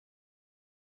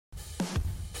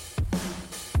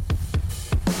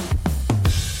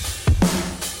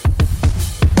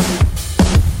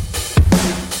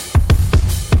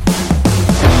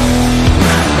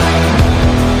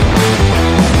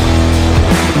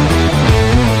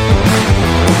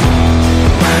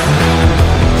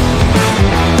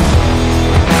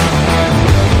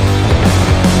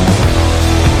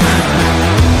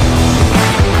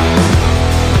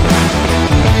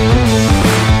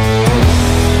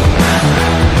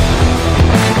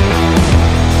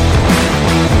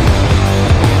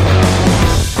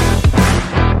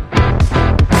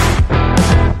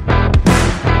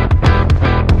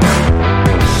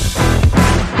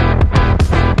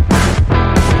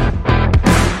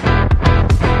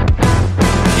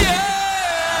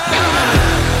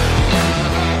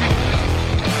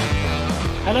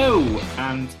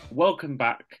welcome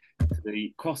back to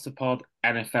the Cross the Pod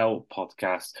NFL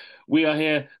podcast. We are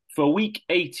here for a Week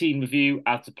 18 review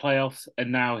as the playoffs are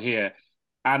now here.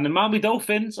 And the Miami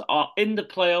Dolphins are in the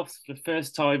playoffs for the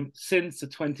first time since the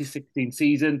 2016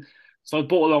 season. So I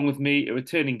brought along with me a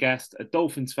returning guest, a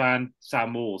Dolphins fan,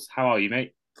 Sam Moores. How are you,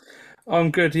 mate?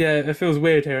 I'm good. Yeah, it feels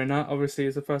weird hearing that. Obviously,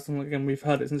 it's the first time again we've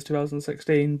heard it since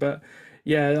 2016. But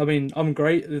yeah, I mean, I'm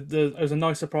great. It was a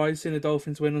nice surprise seeing the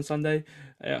Dolphins win on Sunday.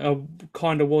 I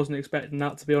kind of wasn't expecting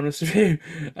that, to be honest with you,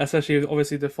 especially with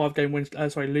obviously the five-game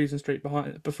losing streak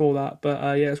behind before that.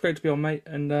 But yeah, it's great to be on, mate.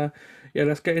 And yeah,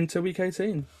 let's get into Week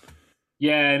 18.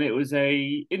 Yeah, and it was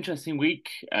a interesting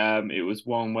week. It was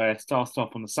one where it started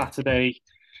off on the Saturday.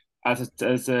 As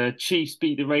Chiefs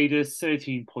beat the Raiders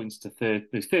 13 points to 30,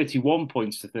 no, 31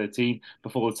 points to 13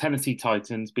 before the Tennessee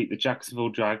Titans beat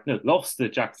the lost the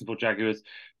Jacksonville Jaguars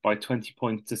by 20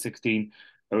 points to 16,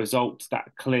 a result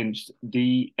that clinched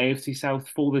the AFC South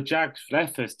for the Jags for their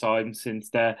first time since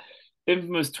their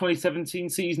infamous 2017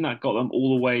 season that got them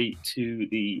all the way to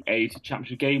the AFC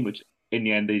Championship game, which in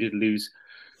the end they did lose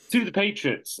to the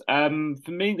Patriots. For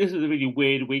me, this is a really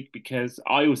weird week because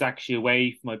I was actually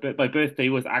away for my birthday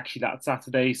was actually that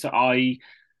Saturday, so I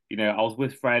was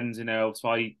with friends, so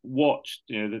I watched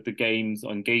the games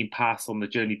on Game Pass on the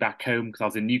journey back home because I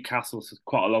was in Newcastle, so it's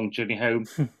quite a long journey home.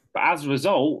 But as a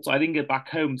result, I didn't get back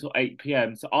home till 8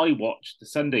 p.m. So I watched the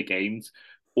Sunday games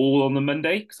all on the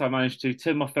Monday because I managed to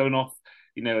turn my phone off,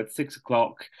 at 6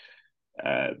 o'clock,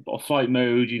 off flight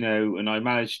mode, and I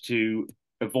managed to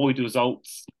avoid the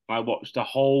results. I watched the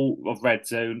whole of Red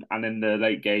Zone and then the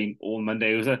late game all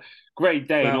Monday. It was a great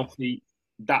day, and Wow. obviously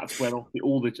that's when obviously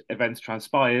all the events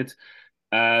transpired.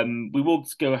 We will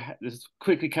just go ahead, just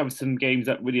quickly cover some games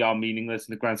that really are meaningless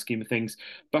in the grand scheme of things.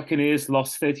 Buccaneers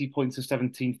lost 30 points to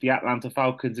 17 to the Atlanta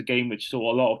Falcons, a game which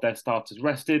saw a lot of their starters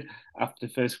rested after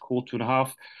the first quarter and a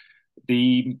half.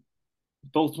 The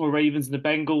Baltimore Ravens and the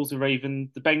Bengals.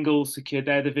 The Bengals secured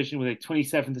their division with a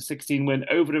 27 to 16 win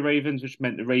over the Ravens, which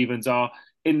meant the Ravens are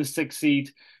in the sixth seed.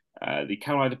 The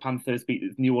Carolina Panthers beat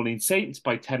the New Orleans Saints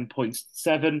by 10 points to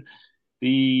 7.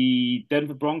 The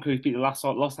Denver Broncos beat the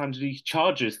Los Angeles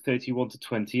Chargers 31 to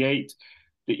 28.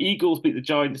 The Eagles beat the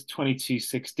Giants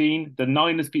 22-16. The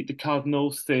Niners beat the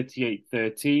Cardinals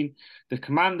 38-13. The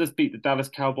Commanders beat the Dallas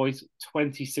Cowboys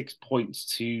 26 points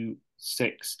to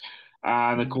 6.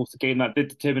 And of Mm. course, the game that did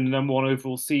determine the number one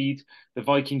overall seed, the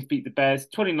Vikings beat the Bears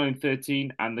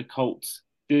 29-13, and the Colts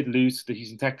did lose to the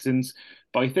Houston Texans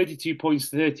by 32 points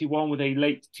to 31 with a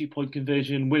late 2-point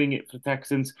conversion, winning it for the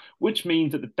Texans, which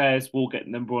means that the Bears will get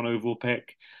number one overall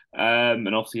pick. And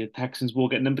obviously, the Texans will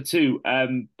get number two.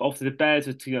 Obviously, the Bears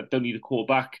are team that don't need a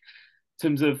quarterback. In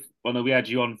terms of, I know we had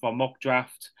you on for our mock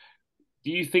draft.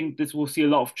 Do you think this will see a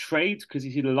lot of trades? Because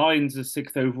you see the Lions are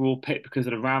sixth overall pick because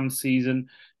of the Rams season.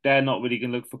 They're not really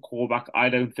going to look for quarterback. I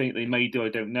don't think they may do. I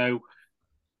don't know.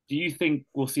 Do you think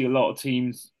we'll see a lot of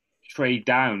teams trade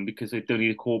down because they don't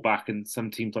need a quarterback, and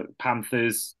some teams like the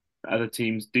Panthers, other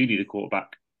teams do need a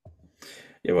quarterback?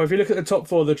 Yeah, well, if you look at the top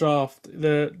four of the draft,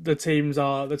 the teams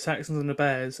are the Texans and the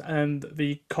Bears, and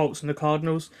the Colts and the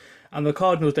Cardinals. And the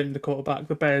Cardinals don't need a quarterback.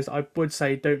 The Bears, I would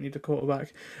say, don't need a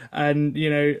quarterback. And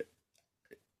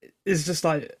it's just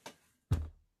like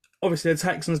obviously the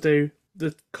Texans do,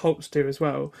 the Colts do as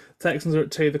well. Texans are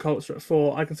at two, the Colts are at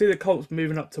four. I can see the Colts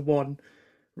moving up to one.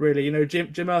 Really,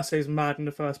 Jim Irsay is mad in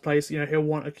the first place. He'll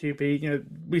want a QB.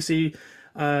 We see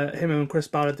him and Chris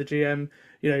Ballard, the GM,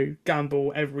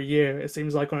 gamble every year. It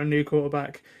seems like on a new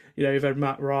quarterback. You've had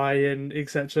Matt Ryan,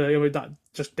 etc. That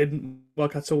just didn't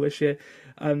work at all this year.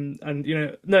 And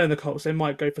knowing the Colts, they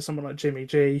might go for someone like Jimmy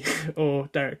G or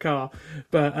Derek Carr.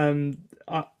 But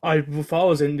if I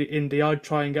was in the Indy, I'd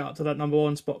try and get up to that number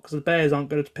one spot because the Bears aren't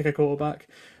going to pick a quarterback,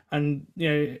 and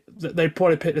they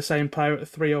probably pick the same player at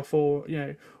three or four,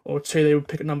 or two. They would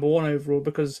pick at number one overall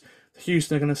because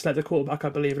Houston are going to select the quarterback. I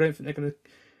believe. I don't think they're going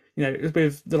to,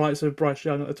 with the likes of Bryce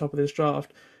Young at the top of this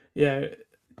draft. Yeah,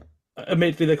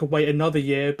 admittedly they could wait another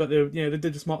year, but they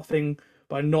did the smart thing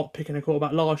by not picking a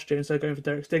quarterback last year instead of going for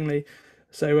Derek Stingley.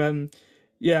 So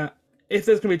yeah, if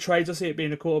there's going to be trades, I see it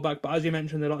being a quarterback. But as you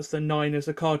mentioned, the likes of the Niners,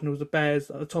 the Cardinals, the Bears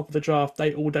at the top of the draft,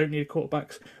 they all don't need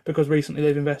quarterbacks because recently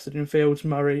they've invested in Fields,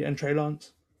 Murray, and Trey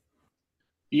Lance.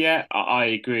 Yeah, I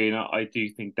agree, and I do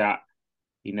think that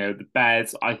the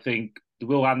Bears. I think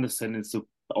Will Anderson is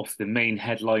obviously the main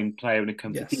headline player when it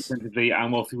comes to Yes. defensively,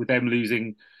 and obviously with them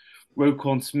losing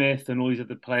Roquan Smith and all these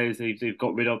other players they've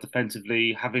got rid of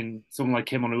defensively, having someone like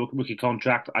him on a rookie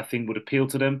contract, I think would appeal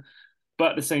to them.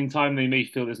 But at the same time, they may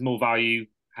feel there's more value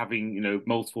having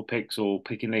multiple picks or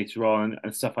picking later on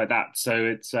and stuff like that. So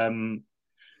it's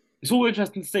it's all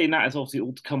interesting to see, and that is obviously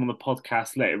all to come on the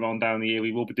podcast later on down the year.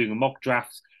 We will be doing a mock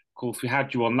draft. Of course, we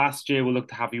had you on last year. We'll look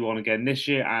to have you on again this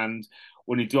year. And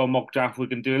when you do our mock draft, we're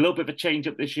going to do a little bit of a change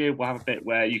up this year. We'll have a bit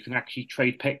where you can actually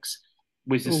trade picks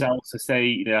with Oh, yourself. So,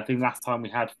 say, I think last time we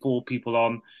had four people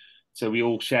on, so we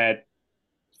all shared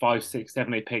five, six,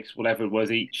 seven, eight picks, whatever it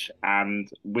was each. And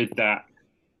with that,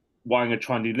 what I'm going to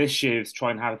try and do this year is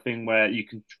try and have a thing where you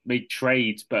can make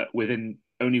trades, but within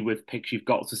only with picks you've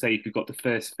got. So say if you've got the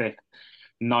first, fifth,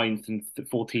 ninth, and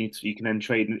 14th, you can then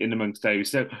trade in amongst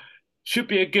those. So should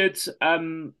be a good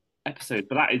episode,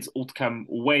 but that is all to come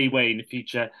way, way in the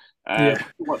future. yeah.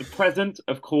 What the present,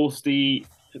 of course, the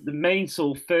main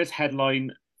sort of first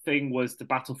headline thing was the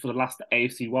battle for the last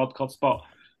AFC wildcard spot.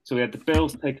 So we had the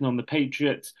Bills taking on the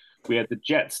Patriots. We had the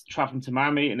Jets traveling to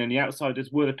Miami, and then the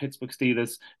outsiders were the Pittsburgh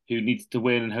Steelers, who needed to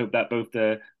win and hope that both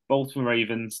the Baltimore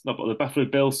Ravens, not the Buffalo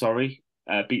Bills, sorry,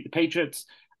 beat the Patriots,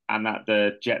 and that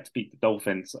the Jets beat the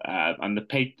Dolphins. And the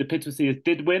Pittsburgh Steelers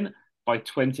did win by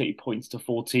 28 points to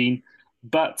 14,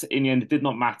 but in the end, it did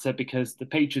not matter because the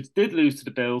Patriots did lose to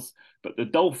the Bills, but the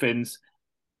Dolphins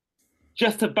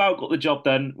just about got the job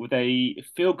done with a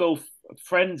field goal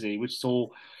frenzy, which saw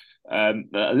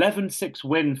 11-6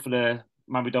 win for the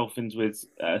Miami Dolphins with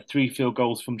three field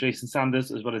goals from Jason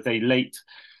Sanders, as well as a late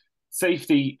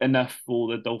safety enough for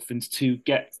the Dolphins to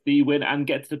get the win and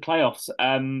get to the playoffs.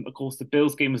 Of course, the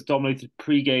Bills game was dominated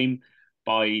pre-game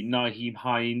by Naheem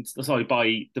Hines, sorry,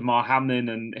 by Damar Hamlin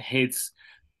and his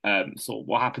sort of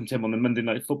what happened to him on the Monday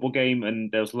Night Football game,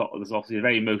 and there's obviously a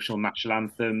very emotional national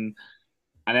anthem,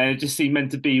 and then it just seemed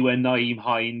meant to be when Naeem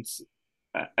Hines,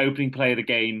 opening play of the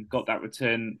game, got that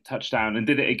return touchdown and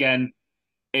did it again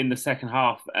in the second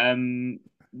half.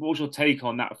 What was your take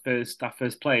on that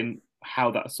first play and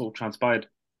how that sort of transpired?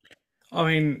 I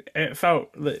mean, it felt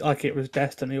like it was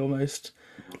destiny almost.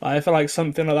 I felt like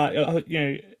something like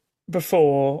that.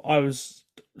 Before I was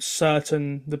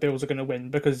certain the Bills are going to win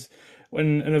because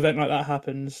when an event like that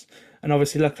happens, and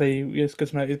obviously, luckily, it's good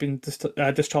to know he's been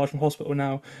discharged from hospital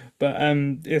now. But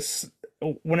it's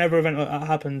whenever an event like that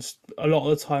happens, a lot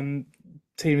of the time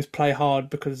teams play hard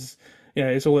because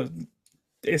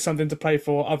it's something to play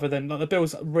for other than like the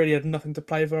Bills really had nothing to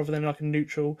play for other than like a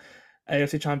neutral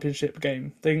AFC Championship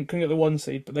game. They couldn't get the one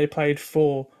seed, but they played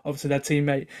for obviously their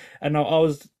teammate, and I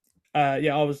was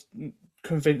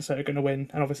convinced they were going to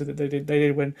win, and obviously they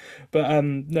did win. But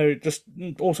no, just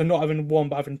also not having one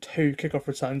but having two kickoff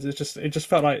returns, it just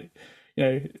felt like you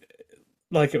know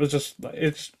like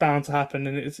it's bound to happen,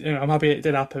 and I'm happy it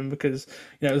did happen because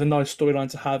it was a nice storyline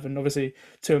to have, and obviously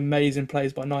two amazing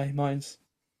plays by Naeem Hines.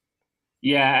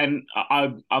 Yeah, and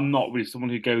I'm not really someone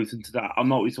who goes into that. I'm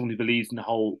not really someone who believes in the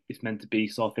whole "it's meant to be"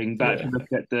 sort of thing. But if Yeah. you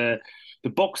look at the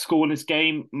box score in this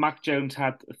game, Mac Jones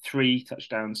had three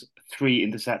touchdowns, three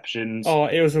interceptions. Oh,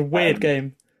 it was a weird Um,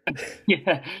 game.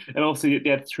 yeah, and also they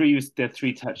had three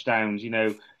touchdowns.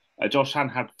 Josh Allen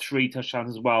had three touchdowns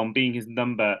as well, and being his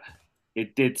number,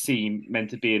 it did seem meant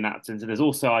to be in that sense. And there's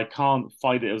also I can't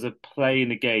find it. There was a play in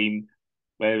the game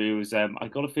where it was. I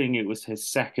got a feeling it was his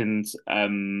second.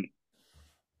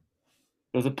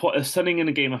 There was a something in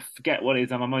the game. I forget what it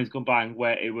is, and my mind's gone blank.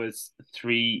 Where it was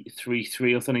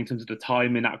 3-3-3 or something in terms of the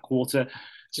time in that quarter.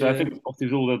 So I Yeah. think obviously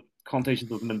with all the connotations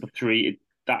of number three,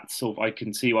 that's sort of I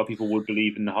can see why people would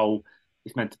believe in the whole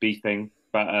it's meant to be thing.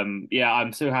 But yeah,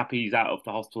 I'm so happy he's out of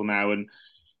the hospital now, and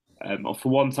for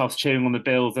once I was cheering on the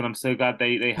Bills, and I'm so glad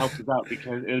they helped us out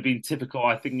because it would have been typical.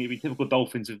 I think it'd be typical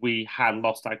Dolphins if we had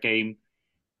lost that game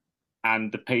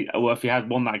and well, if he had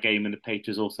won that game and the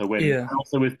Patriots also win. Yeah. And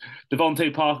also with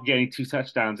Devontae Parker getting two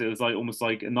touchdowns, it was like almost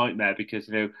like a nightmare because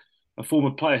a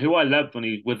former player who I loved when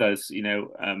he was with us, it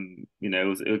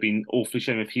would have been awfully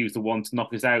shame if he was the one to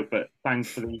knock us out, but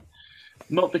thankfully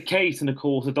not the case. And of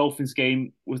course, the Dolphins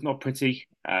game was not pretty.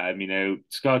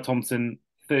 Skylar Thompson,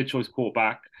 third choice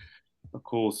quarterback. Of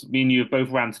course, me and you have both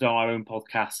ranted on our own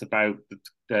podcasts about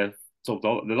the sort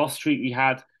of the loss streak we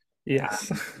had.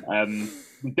 Yes.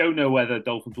 We don't know whether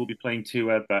Dolphins will be playing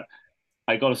Tua, but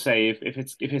I got to say, if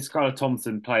it's Skylar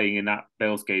Thompson playing in that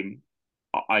Bills game,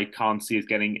 I can't see us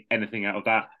getting anything out of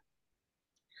that.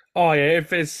 Oh yeah,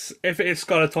 if it's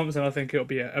Skylar Thompson, I think it'll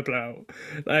be a blowout.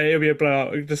 It'll be a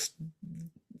blowout. Just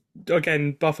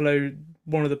again, Buffalo,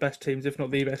 one of the best teams, if not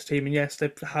the best team. And yes,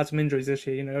 they've had some injuries this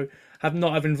year. Have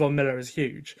not having Von Miller is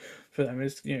huge for them.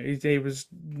 He was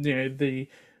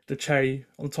the cherry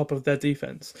on top of their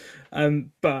defense.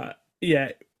 But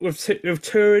yeah, with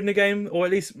Tua in the game, or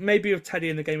at least maybe with Teddy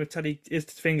in the game, if Teddy's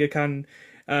finger can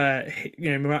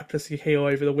miraculously heal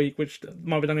over the week, which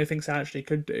might be the only things they actually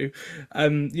could do.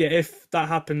 Yeah, if that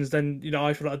happens, then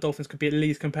I feel like the Dolphins could be at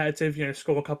least competitive.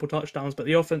 Score a couple touchdowns. But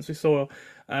the offense we saw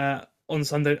on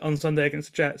Sunday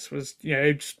against the Jets was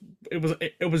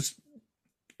it was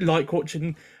like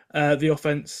watching the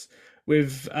offense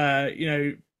with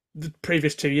the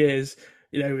previous 2 years,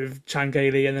 with Chan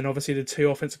Gailey and then obviously the two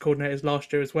offensive coordinators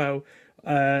last year as well.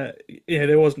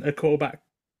 There wasn't a quarterback,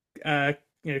 uh,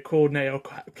 coordinator or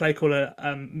play caller,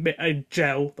 a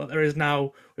gel that there is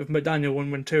now with McDaniel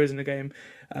when two is in the game.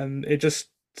 It just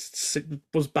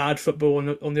was bad football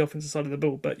on the offensive side of the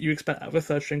ball, but you expect that of a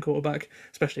third string quarterback,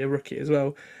 especially a rookie as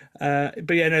well.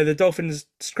 But yeah, no, the Dolphins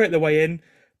scrape their way in,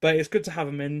 but it's good to have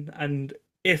him in. And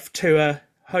if Tua,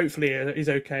 hopefully he's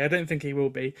okay. I don't think he will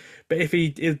be, but if he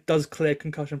does clear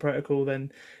concussion protocol,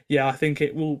 then yeah, I think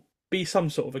it will be some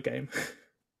sort of a game.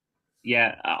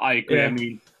 Yeah, I agree. I Yeah.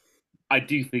 mean, I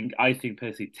think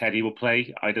personally Teddy will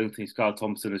play. I don't think Scar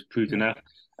Thompson has proved enough.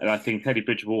 And I think Teddy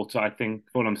Bridgewater, I think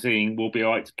from what I'm seeing, will be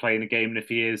all right to play in the game. And if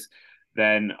he is,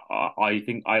 then I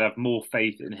think I'd have more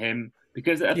faith in him.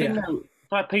 Because I think Yeah. now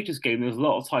that Patriots game, there was a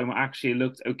lot of time where actually it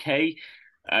looked okay.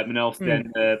 And also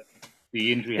Mm. then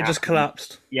the injury It just happened.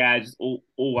 collapsed. Yeah, just all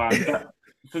around. But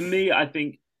for me, I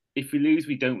think if we lose,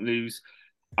 we don't lose.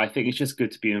 I think it's just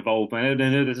good to be involved. I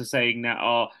know there's a saying that,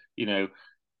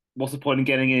 what's the point in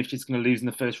getting in if she's going to lose in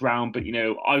the first round? But we've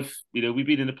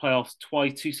been in the playoffs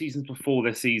twice, 2 seasons before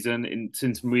this season,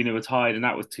 since Marino retired, and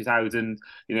that was 2000.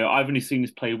 I've only seen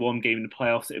us play one game in the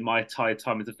playoffs in my entire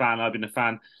time as a fan. I've been a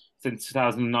fan since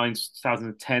 2009,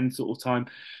 2010 sort of time.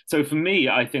 So for me,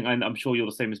 I think, and I'm sure you're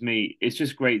the same as me, it's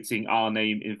just great seeing our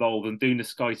name involved and doing the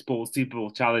Sky Sports Super Bowl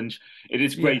Challenge. It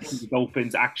is great to see Yes. the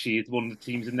Dolphins actually is one of the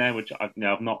teams in there, which I've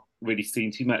not really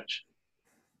seen too much.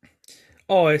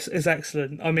 Oh, it's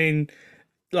excellent. I mean,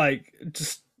 like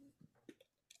just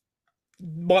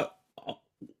what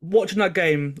watching that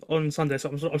game on Sunday. So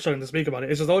I'm struggling to speak about it.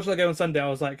 It's just watching that game on Sunday. I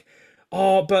was like,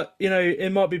 oh, but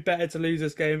it might be better to lose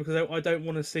this game because I don't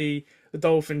want to see the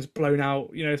Dolphins blown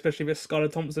out. Especially with Skylar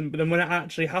Thompson. But then when it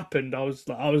actually happened, I was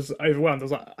overwhelmed. I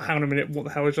was like, hang on a minute, what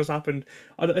the hell has just happened?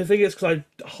 I think it's because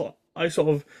I sort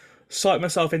of psyched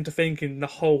myself into thinking the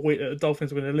whole week that the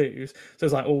Dolphins were going to lose. So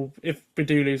it's like, oh, if we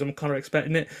do lose, I'm kind of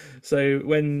expecting it. So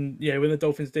when the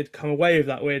Dolphins did come away with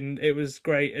that win, it was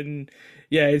great. And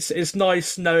yeah, it's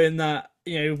nice knowing that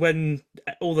when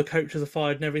all the coaches are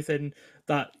fired and everything,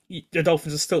 that the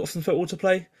Dolphins are still got some football to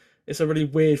play. It's a really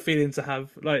weird feeling to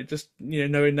have, like just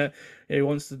knowing that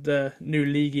once the new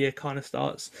league year kind of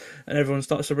starts and everyone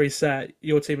starts to reset,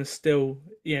 your team is still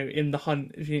in the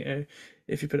hunt if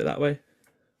you put it that way.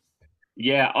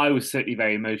 Yeah, I was certainly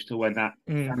very emotional when that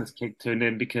Mm. Sanders kick turned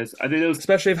in because I think it was.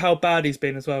 Especially of how bad he's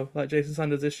been as well. Like Jason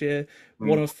Sanders this year,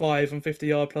 one Mm, of five on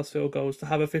 50-yard plus field goals. To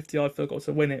have a 50-yard field goal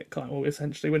to win it, kind of, or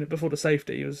essentially win it before the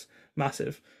safety was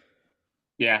massive.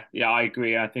 yeah, I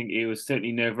agree. I think it was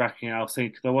certainly nerve wracking. I was saying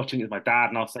because I was watching it with my dad,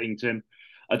 and I was saying to him,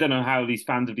 I don't know how these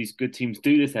fans of these good teams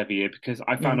do this every year because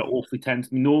I found Mm. it awfully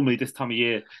tense. Normally, this time of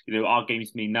year, our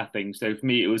games mean nothing. So for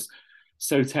me, it was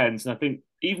so tense. And I think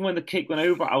even when the kick went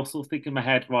over, I was still thinking in my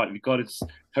head, right, we've got to just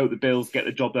hope the Bills get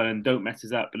the job done and don't mess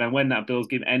us up. But then when that Bills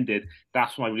game ended,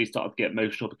 that's when I really started to get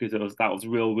emotional because that was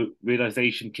real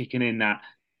realization kicking in that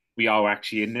we are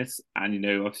actually in this. And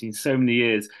I've seen so many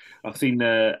years. I've seen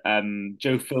the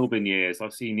Joe Philbin years.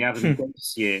 I've seen the Adam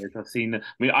Gase years.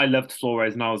 I loved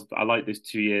Flores, and I liked those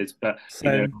 2 years. But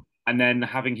Same. and then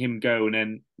having him go, and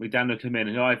then McDaniel come in,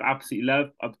 who I've absolutely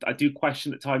loved. I do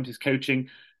question at times his coaching.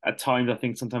 At times, I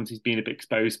think sometimes he's been a bit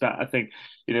exposed. But I think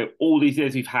all these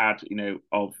years we've had,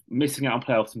 of missing out on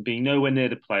playoffs and being nowhere near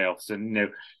the playoffs, and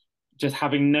just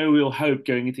having no real hope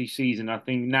going into each season. I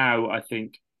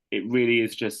think it really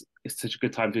is just it's such a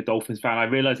good time to be a Dolphins fan. I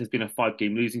realise there's been a 5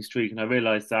 game losing streak, and I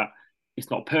realise that it's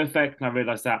not perfect, and I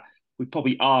realise that we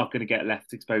probably are going to get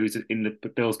left exposed in the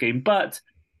Bills game, but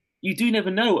you do never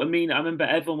know. I mean, I remember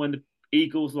everyone when the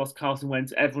Eagles lost Carson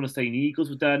Wentz, everyone was saying the Eagles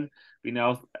were done.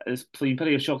 There's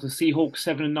plenty of shocks. The Seahawks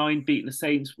 7-9 beating the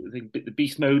Saints. I think the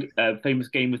Beast Mode, famous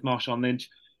game with Marshawn Lynch.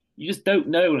 You just don't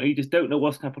know. You just don't know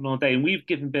what's going to happen on the day. And we've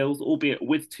given Bills, albeit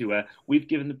with Tua, we've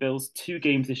given the Bills 2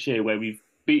 games this year where we've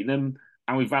beaten them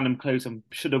and we've ran them close and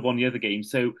should have won the other game.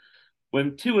 So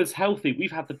when Tua's healthy,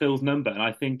 we've had the Bills number, and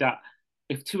I think that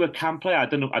if Tua can play, I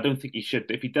don't know, I don't think he should,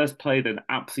 but if he does play, then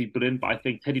absolutely brilliant. But I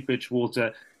think Teddy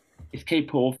Bridgewater is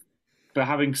capable of for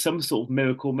having some sort of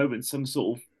miracle moment, some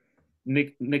sort of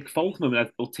Nick Foles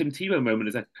moment or Tim Tebow moment,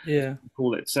 as I Yeah.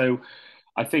 call it. So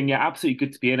I think absolutely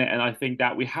good to be in it, and I think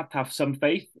that we have to have some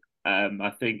faith.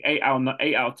 I think 8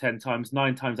 out of 10 times,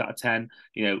 9 times out of 10,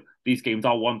 these games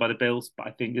are won by the Bills. But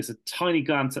I think there's a tiny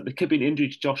glance that there could be an injury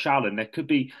to Josh Allen. There could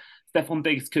be Stephon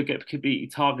Diggs could be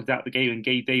targeted out the game, and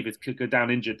Gabe Davis could go down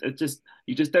injured.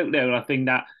 You just don't know. And I think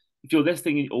that if you're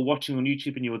listening or watching on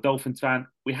YouTube and you're a Dolphins fan,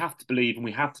 we have to believe and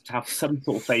we have to have some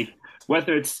sort of faith,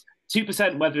 whether it's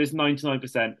 2%, whether it's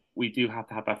 99%, we do have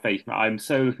to have that faith. I'm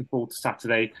so looking forward to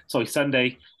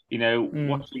Sunday, Mm.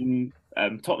 watching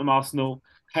Tottenham Arsenal,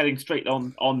 heading straight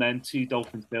on then to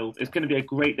Dolphins Bills. It's going to be a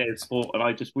great day of sport, and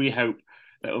I just really hope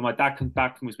that when my dad comes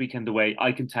back from his weekend away,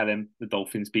 I can tell him the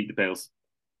Dolphins beat the Bills.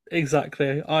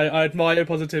 Exactly. I admire your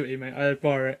positivity, mate. I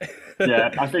admire Yeah,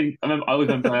 it. I always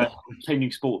remember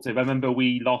changing sports. I remember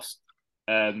we lost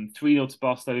 3-0 to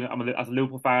Barcelona. As a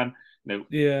Liverpool fan,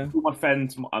 Yeah, all my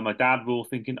friends and my dad were all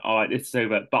thinking, all right, this is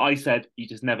over. But I said, you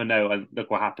just never know, and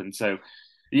look what happened. So,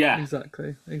 yeah,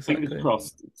 exactly. fingers Exactly.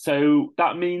 crossed. So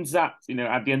that means that,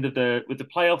 at the end of with the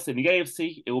playoffs in the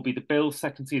AFC, it will be the Bills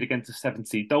second seed against the seventh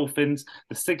seed Dolphins.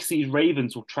 The sixth seed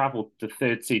Ravens will travel to the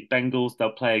third seed Bengals.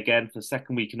 They'll play again for the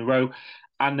second week in a row.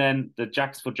 And then the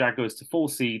Jacksonville Jaguars to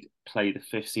fourth seed play the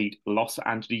fifth seed Los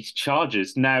Angeles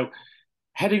Chargers. Now,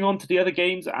 heading on to the other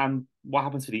games and what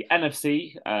happens for the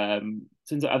NFC,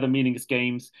 since the other meaningless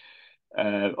games,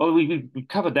 we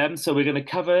covered them, so we're going to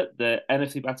cover the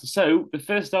NFC battle. So the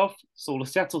first off saw the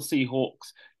Seattle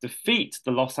Seahawks defeat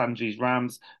the Los Angeles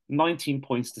Rams 19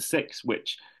 points to 6,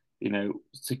 which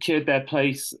secured their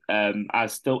place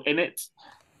as still in it,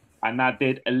 and that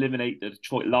did eliminate the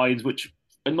Detroit Lions, which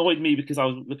annoyed me because I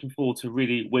was looking forward to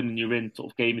really winning your in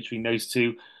sort of game between those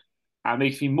two. And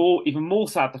makes me even more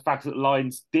sad the fact that the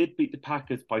Lions did beat the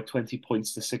Packers by 20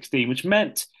 points to 16, which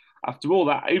meant, after all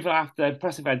that, even after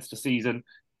impressive ends to the season,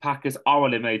 Packers are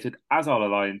eliminated, as are the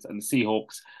Lions, and the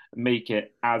Seahawks make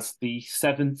it as the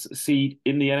seventh seed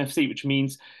in the NFC, which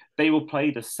means they will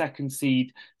play the second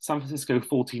seed San Francisco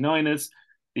 49ers.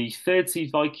 The third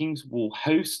seed Vikings will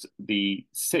host the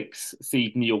sixth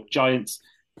seed New York Giants.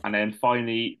 And then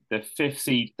finally, the fifth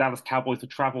seed Dallas Cowboys will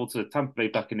travel to the Tampa Bay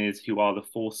Buccaneers, who are the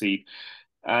fourth seed.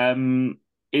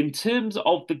 In terms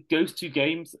of the ghost two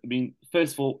games, I mean,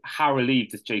 first of all, how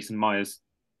relieved is Jason Myers?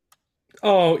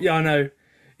 Oh yeah, I know.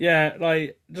 Yeah,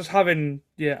 like just having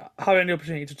the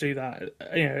opportunity to do that,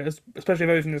 especially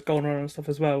with everything that's gone on and stuff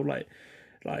as well. Like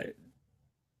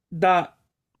that.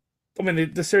 I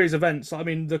mean, the series of events. I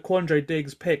mean, the Quandre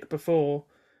Diggs pick before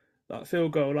that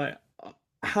field goal,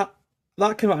 ha,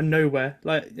 that came out of nowhere.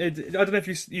 I don't know if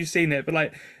you've seen it,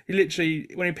 but he literally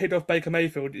when he picked off Baker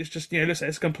Mayfield, it's just listen,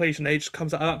 it's completion. He just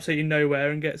comes out of absolutely nowhere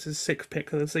and gets his sixth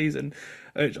pick of the season.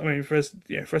 Which I mean, for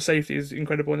a safety is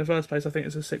incredible in the first place. I think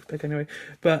it's a sixth pick anyway.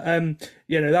 But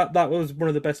that was one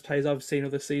of the best plays I've seen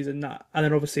of the season. That and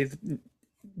then obviously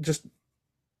just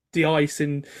the ice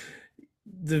in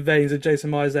the veins of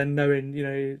Jason Myers, then knowing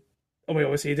I mean,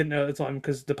 obviously he didn't know at the time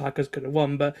because the Packers could have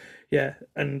won, but yeah,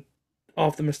 and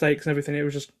after mistakes and everything, it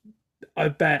was just I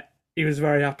bet he was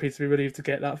very happy to be relieved to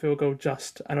get that field goal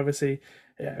just, and obviously,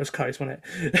 yeah, it was close, wasn't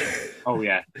Oh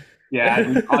yeah, yeah.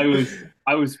 I mean, it?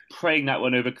 I was praying that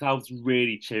one over because I was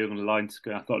really cheering on the Lions.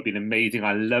 I thought it'd been amazing.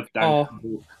 I loved Dan Oh,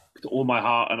 Campbell with all my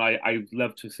heart, and I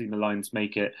loved to have seen the Lions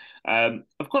make it. I've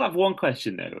got to have one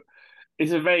question though.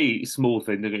 It's a very small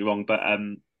thing, don't get me wrong, but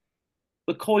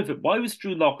the coin flip. Why was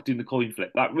Drew Lock doing the coin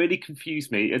flip? That really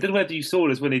confused me. I don't know whether you saw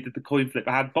this when they did the coin flip.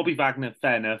 I had Bobby Wagner,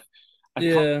 fair enough. I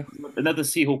can't. yeah. Another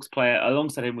Seahawks player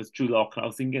alongside him was Drew Lock, and I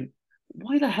was thinking,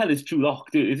 why the hell is Drew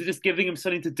Lock doing? Is it just giving him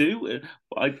something to do?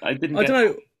 I didn't I get. don't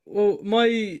know. Well,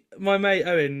 my mate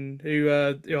Owen, who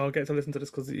I'll get to listen to this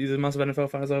because he's a massive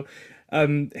NFL fan as well.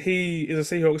 He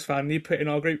is a Seahawks fan. He put in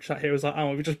our group chat here was like,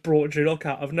 "Oh, we just brought Drew Lock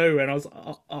out of nowhere," and I was,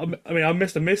 I mean, I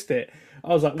must have missed it. I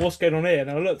was like, "What's going on here?" And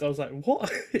I looked, I was like,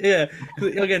 "What?" Yeah,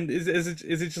 'cause again, is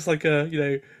it just like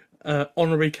a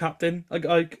honorary captain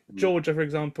like Georgia, for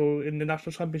example, in the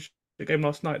national championship game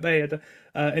last night, they had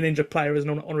an injured player as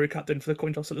an honorary captain for the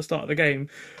coin toss at the start of the game.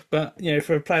 But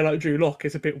for a player like Drew Lock,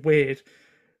 it's a bit weird.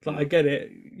 Like I get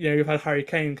it, you've had Harry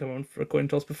Kane come on for a coin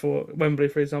toss before, Wembley,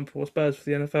 for example, or Spurs for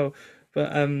the NFL.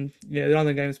 But the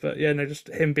other games. But yeah, no, just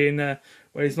him being there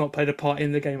where he's not played a part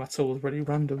in the game at all is really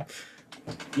random.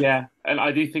 Yeah, and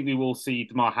I do think we will see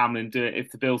Damar Hamlin do it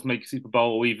if the Bills make a Super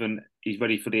Bowl, or even he's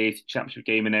ready for the AFC Championship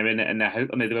game and they're in it and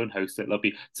and they don't host it. They'll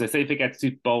be so. Say if they get to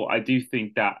Super Bowl, I do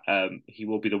think that he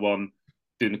will be the one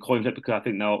doing the coin flip because I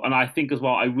think they'll. And I think as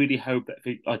well, I really hope that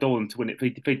I don't want them to win it.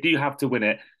 If they do have to win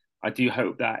it, I do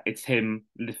hope that it's him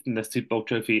lifting the Super Bowl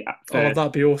trophy at Oh, first.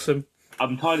 that'd be awesome.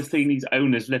 I'm tired of seeing these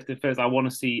owners lift it first. I'd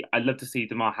love to see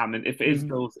Damar Hamlin. If it is Mm.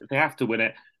 Bills, if they have to win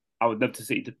it, I would love to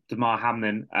see Damar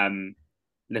Hamlin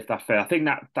lift that fair. I think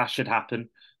that should happen.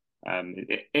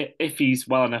 If he's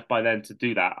well enough by then to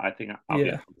do that, I think I'll be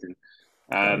Yeah, amazing.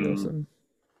 that'd be Um, awesome.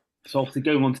 so obviously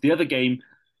going on to the other game,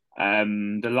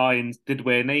 the Lions did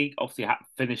win. They obviously had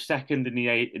finished second in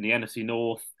the NFC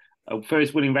North,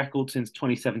 first winning record since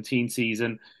 2017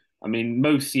 season. I mean,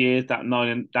 most years that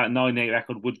 9-8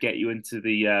 record would get you into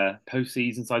the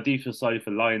postseason. So I do feel sorry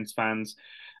for Lions fans.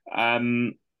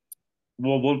 Um,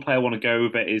 well, one player I want to go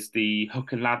over is the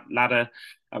hook and ladder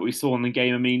that we saw in the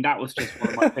game. I mean, that was just one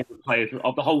of my favorite players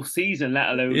of the whole season, let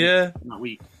alone Yeah. that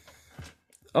week.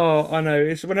 Oh, I know.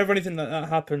 It's whenever anything like that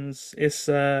happens, it's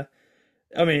I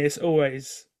mean, it's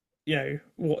always,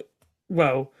 what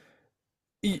well,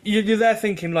 you're there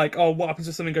thinking like, oh, what happens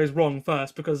if something goes wrong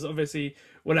first? Because obviously,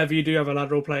 whenever you do have a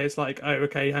lateral play, it's like, oh,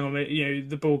 okay, hang on a minute,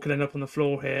 the ball could end up on the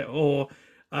floor here, or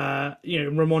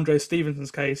in Ramondre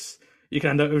Stevenson's case, you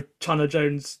can end up with Chandler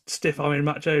Jones stiff arming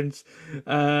Matt Jones,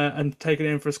 and taking it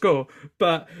in for a score.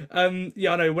 But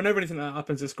yeah, I know. Whenever anything like that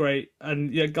happens, it's great,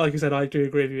 and yeah, like you said, I do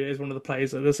agree with you. It is one of the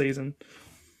plays of the season.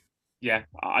 Yeah,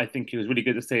 I think it was really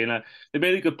good to see. And they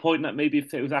made a good point that maybe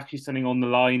if it was actually something on the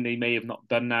line, they may have not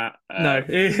done that. No,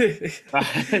 Just,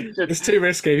 it's too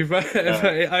risky, but uh,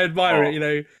 I admire it,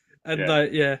 oh, and yeah.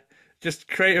 like yeah, just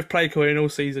creative play calling all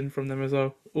season from them as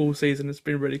well. All season, it's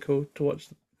been really cool to watch.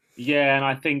 Yeah, and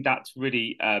I think that's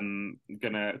really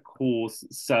gonna cause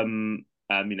some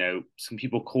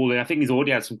people calling. I think he's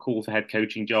already had some calls for head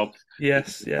coaching jobs.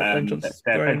 Yes, yeah, Ben Johnson's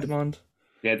Their very in offensive, demand.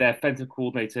 yeah, their offensive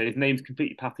coordinator. His name's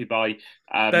completely passed me by.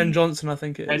 Ben Um, Johnson, I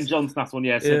think it Ben is. Johnson, that's one.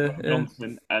 Yeah, so Yeah, Ben yeah,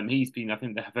 Johnson. He's been. I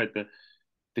think they've had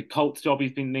the Colts job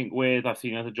he's been linked with. I've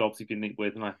seen other jobs he's been linked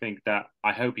with, and I think that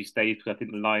I hope he stays because I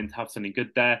think the Lions have something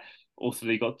good there. Also,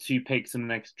 they got two picks in the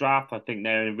next draft. I think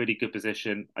they're in a really good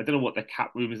position. I don't know what their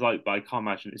cap room is like, but I can't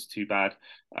imagine it's too bad.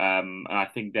 And I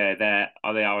think they're there.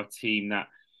 They are a team that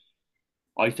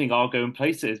I think are going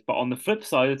places. But on the flip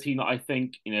side, a team that I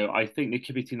think they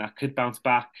could be a team that could bounce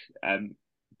back.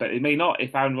 But it may not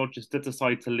if Aaron Rodgers did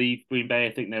decide to leave Green Bay.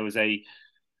 I think there was a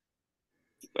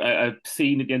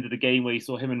scene at the end of the game where you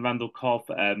saw him and Randall Cobb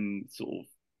sort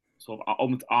of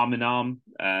almost arm in arm.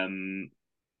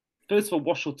 First of all,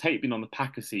 what's your take been on the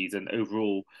Packer season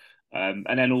overall, and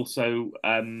then also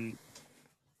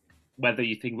whether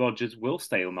you think Rodgers will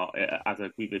stay or not as a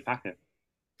Green Bay Packer?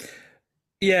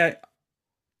 yeah.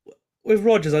 With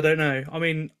Rogers, I don't know. I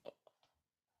mean,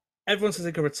 everyone says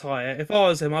he could retire. If I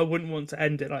was him, I wouldn't want to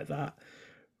end it like that.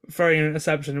 Throwing an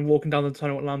interception and walking down the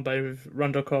tunnel at Lambeau with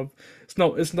Randall Cobb. It's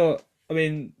not. It's not. I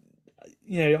mean,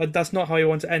 that's not how you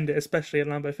want to end it, especially at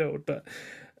Lambeau Field. But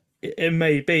it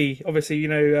may be. Obviously,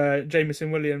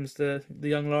 Jamison Williams, the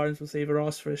young Lions receiver,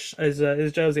 asked for his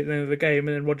jersey at the end of the game,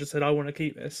 and then Roger said, "I want to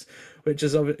keep this," which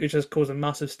has caused a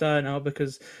massive stir now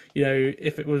because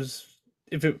if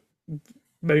it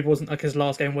maybe wasn't like his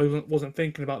last game, wasn't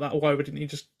thinking about that. Why wouldn't he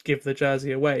just give the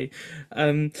jersey away?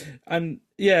 And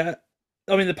yeah,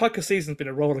 I mean the Packers season's been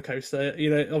a roller coaster.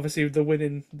 Obviously the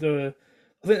winning the.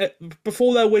 I think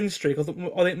before their win streak, I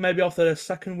think maybe after their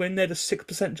second win, they had a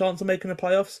 6% chance of making the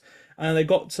playoffs, and they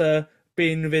got to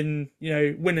being within,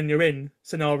 win and you're in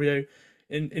scenario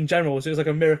in general. So it was like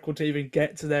a miracle to even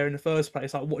get to there in the first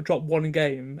place. Like what drop one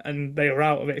game and they were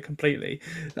out of it completely.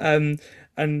 And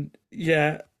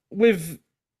yeah, with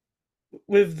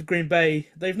Green Bay,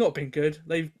 they've not been good.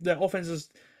 Their offense is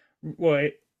well,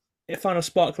 it found a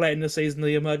spark late in the season.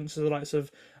 The emergence of the likes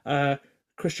of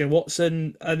Christian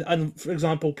Watson and for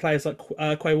example, players like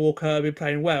Quay Walker have been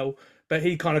playing well, but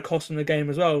he kind of cost them the game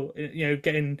as well.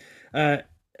 Getting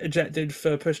ejected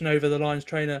for pushing over the Lions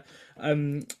trainer.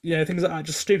 Things like that,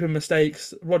 just stupid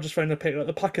mistakes. Rogers throwing the pick. Like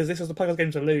the Packers, this was the Packers'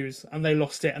 game to lose, and they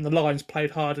lost it. And the Lions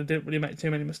played hard and didn't really make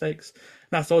too many mistakes. And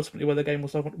that's ultimately where the game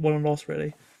was won and lost,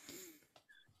 really.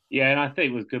 Yeah, and I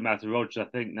think it was good Matt Rodgers. I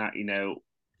think that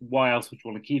why else would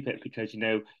you want to keep it? Because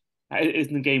it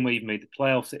isn't a game where you've made the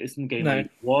playoffs. It isn't a game where No, you've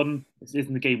won. It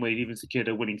isn't a game where you've even secured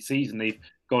a winning season. They've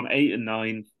gone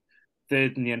 8-9,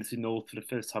 third in the NFC North for the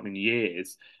first time in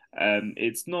years.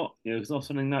 It's not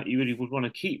something that you really would want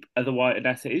to keep otherwise,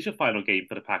 unless it is your final game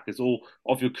for the Packers or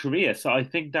of your career. So I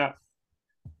think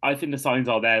the signs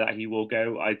are there that he will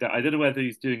go. I don't know whether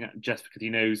he's doing it just because he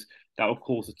knows that will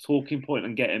cause a talking point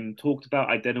and get him talked about.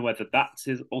 I don't know whether that's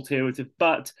his alternative,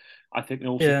 but I think it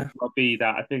also yeah, could well be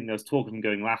that I think there was talk of him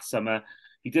going last summer.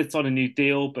 He did sign a new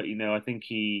deal, but I think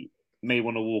he may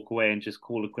want to walk away and just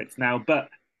call it quits now. But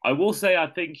I will say I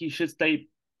think he should stay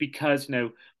because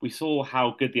we saw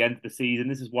how good the end of the season.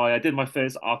 This is why I did my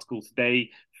first article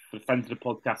today for the friends of the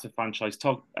podcast, a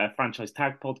franchise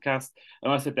tag podcast.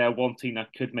 And I said they're one team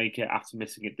that could make it after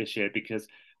missing it this year because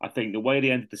I think the way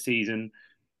they ended the season,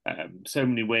 so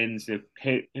many wins,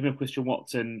 him and Christian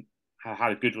Watson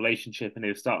had a good relationship and they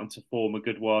were starting to form a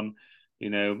good one. You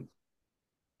know,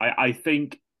 I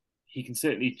think he can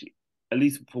certainly at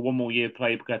least for one more year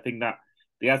play because I think that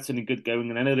they had something good going.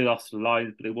 And I know they lost to the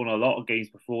Lions, but they won a lot of games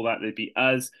before that. They beat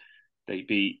us. They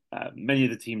beat many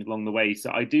of the teams along the way.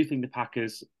 So I do think the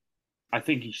Packers. I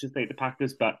think he should stay at the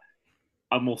Packers, but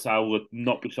I would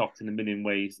not be shocked in a million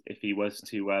ways if he was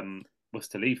to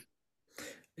leave.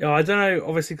 Yeah, I don't know.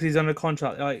 Obviously, because he's under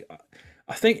contract.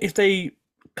 I think if they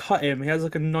cut him, he has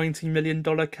like a $90 million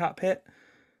cap hit.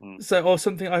 Mm. So or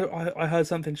something. I heard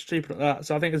something stupid like that.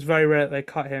 So I think it's very rare that they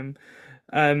cut him.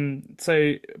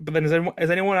 So, but then is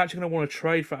anyone actually going to want to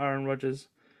trade for Aaron Rodgers?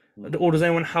 Mm. Or does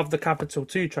anyone have the capital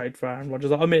to trade for Aaron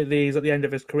Rodgers? Like, admittedly, he's at the end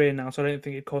of his career now, so I don't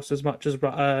think it costs as much as,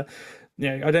 I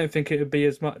don't think it would be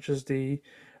as much as the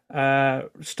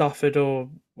Stafford or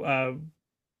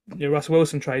Russell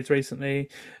Wilson trades recently,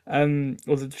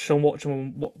 or the Deshaun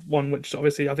Watson one, which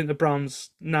obviously I think the Browns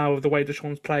now the way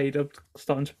Deshaun's played are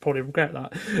starting to probably regret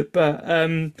that. But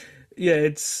yeah,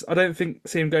 it's I don't think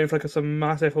see him going for like some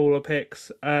massive haul of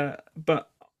picks. But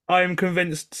I'm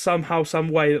convinced somehow, some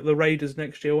way that the Raiders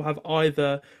next year will have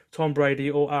either Tom Brady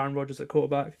or Aaron Rodgers at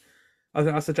quarterback. I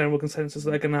think that's the general consensus.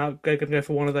 They're gonna go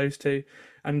for one of those two.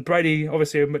 And Brady,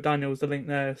 obviously, with McDaniels, the link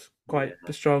there is quite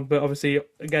Yeah. strong. But obviously,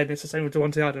 again, it's the same with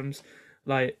Devontae Adams.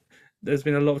 Like, there's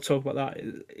been a lot of talk about that.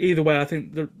 Either way, I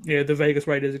think the Vegas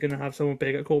Raiders are going to have someone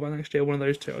big at quarterback next year. One of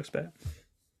those two, I expect.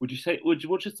 Would you say? What's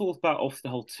your thoughts about off the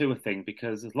whole Tua thing?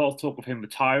 Because there's a lot of talk of him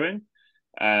retiring.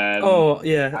 Oh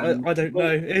yeah, And I don't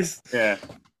know. yeah,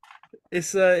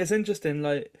 It's interesting.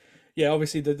 Like, yeah,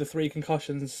 obviously the three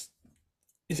concussions.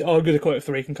 I'm going to call it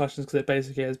three concussions because it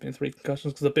basically has been three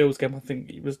concussions because the Bills game, I think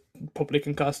he was probably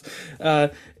concussed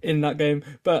in that game.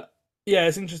 But yeah,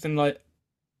 it's interesting. Like,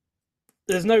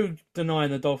 there's no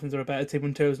denying the Dolphins are a better team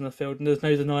when Tua's in the field, and there's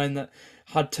no denying that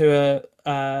had Tua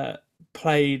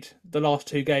played the last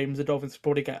two games, the Dolphins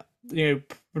probably get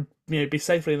be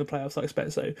safely in the playoffs. I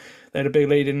expect so. They had a big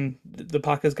lead in the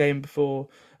Packers game before,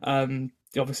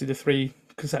 obviously the three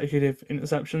consecutive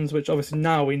interceptions, which obviously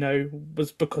now we know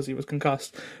was because he was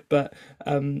concussed. But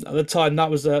at the time,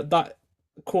 that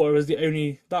quarter was the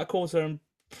only that quarter and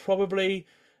probably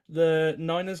the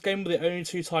Niners game were the only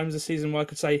two times this season where I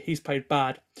could say he's played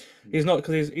bad. He's not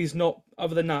because he's not.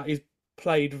 Other than that, he's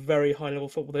played very high level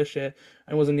football this year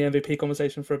and was in the MVP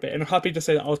conversation for a bit. And I'm happy to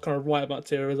say that I was kind of right about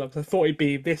Tua as well because I thought he'd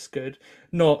be this good.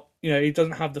 Not he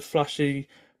doesn't have the flashy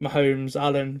Mahomes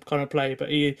Allen kind of play, but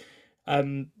he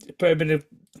put him in a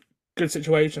good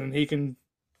situation and he can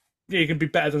be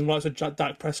better than likes of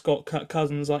Dak Prescott, Kirk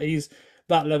Cousins. Like he's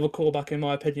that level quarterback in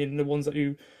my opinion. The ones that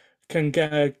you can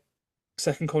get a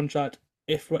second contract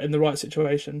if we're in the right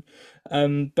situation.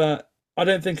 But I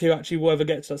don't think he actually will ever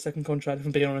get to that second contract. If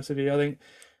I'm being honest with you,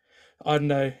 I don't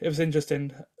know. It was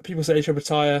interesting. People say he should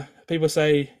retire. People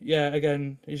say, yeah,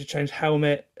 again, he should change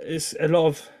helmet. It's a lot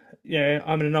of,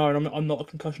 I'm an iron. I'm not a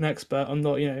concussion expert. I'm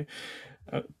not,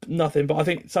 nothing. But I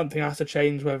think something has to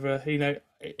change. Whether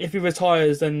if he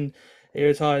retires, then he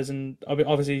retires, and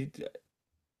obviously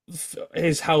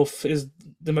his health is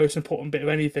the most important bit of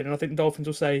anything. And I think the Dolphins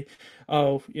will say,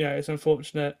 "Oh, it's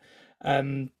unfortunate,"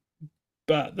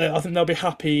 but I think they'll be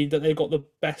happy that they got the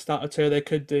best out of Tua they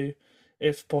could do,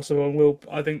 if possible. And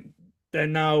I think they're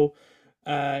now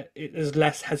there's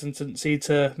less hesitancy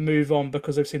to move on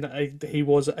because they've seen that he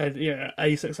was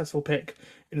a successful pick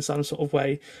in some sort of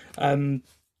way.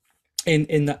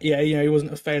 In that, he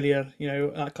wasn't a failure,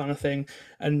 that kind of thing.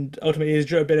 And ultimately, his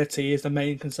durability is the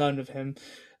main concern of him.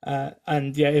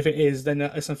 And yeah, if it is, then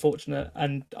it's unfortunate.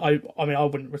 And I mean, I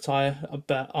wouldn't retire,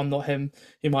 but I'm not him.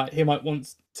 He might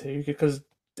want to because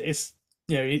it's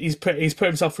he's put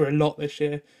himself through a lot this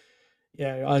year.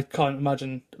 Yeah, I can't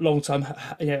imagine long term,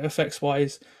 effects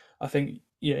wise. I think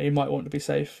he might want to be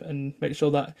safe and make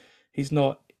sure that he's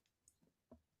not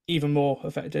even more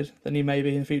affected than he may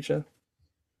be in the future.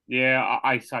 yeah.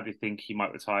 I sadly think he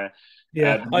might retire.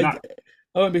 Yeah, That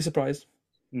I won't be surprised.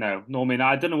 No, no. I mean,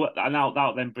 I don't know what. And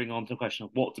that'll then bring on to the question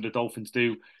of what do the Dolphins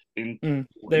do in They in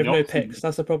have the no off picks. season?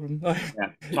 That's the problem.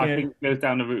 Yeah. So I Yeah. think it goes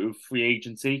down the route of free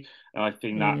agency. And I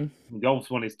think that Mm. the obvious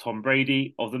one is Tom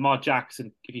Brady. Of Lamar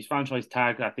Jackson, if he's franchise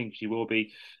tagged, I think she will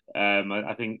be.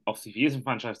 I think obviously if he isn't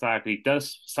franchise tagged, he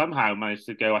does somehow manage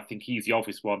to go. I think he's the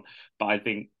obvious one. But I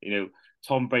think,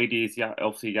 Tom Brady is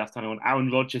obviously the outstanding one. Aaron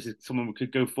Rodgers is someone we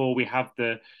could go for. We have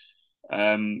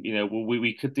well,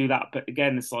 we could do that. But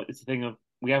again, it's a thing of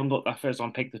we haven't got that first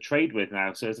round pick to trade with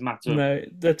now. So it's a matter of No,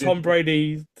 the Tom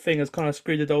Brady thing has kind of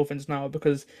screwed the Dolphins now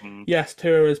because mm, yes,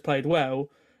 Tua has played well,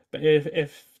 but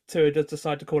if Tua does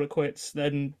decide to call it quits,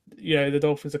 then the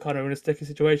Dolphins are kind of in a sticky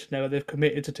situation there where they've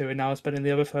committed to Tua and now are spending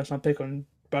the other first round pick on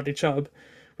Bradley Chubb,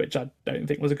 which I don't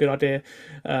think was a good idea.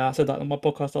 I said that on my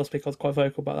podcast last week. I was quite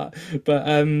vocal about that. But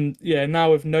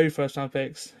now with no first round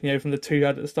picks, from the two you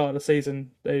had at the start of the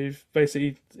season, they've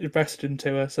basically invested in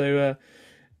Tua. So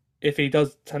if he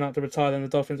does turn out to retire, then the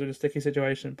Dolphins are in a sticky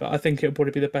situation. But I think it would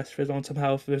probably be the best for his long term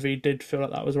health if he did feel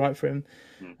like that was right for him.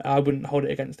 Mm. I wouldn't hold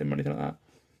it against him or anything like that.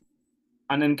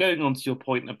 And then going on to your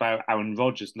point about Aaron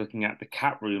Rodgers looking at the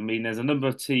cap room, I mean, there's a number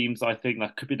of teams I think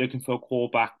that could be looking for a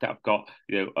quarterback that have got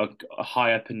a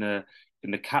high up in the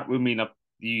cap room. I mean, I've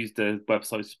used the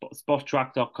website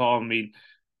SpotTrack.com. I mean,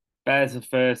 Bears are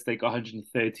first; they got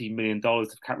 $113 million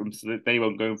of cap room, so that they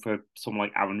won't go for someone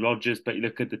like Aaron Rodgers. But you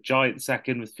look at the Giants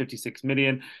second with 56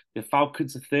 million, the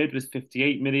Falcons are third with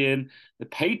 58 million, the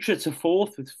Patriots are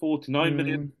fourth with 49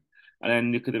 million. Mm. And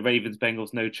then look at the Ravens,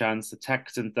 Bengals, no chance. The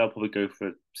Texans, they'll probably go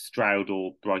for Stroud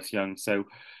or Bryce Young. So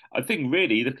I think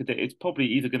really look at it, it's probably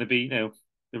either going to be,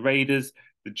 the Raiders,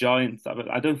 the Giants.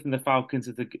 I don't think the Falcons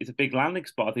is a big landing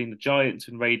spot. I think the Giants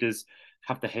and Raiders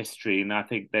have the history, and I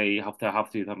think they have to have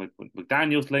a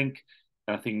McDaniels link.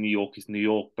 And I think New York is New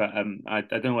York, but I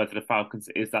don't know whether the Falcons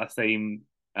is that same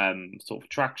sort of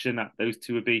attraction that those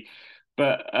two would be.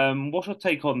 But what's your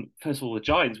take on, first of all, the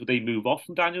Giants? Would they move off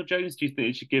from Daniel Jones? Do you think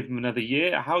they should give him another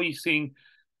year? How are you seeing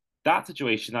that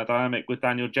situation, that dynamic with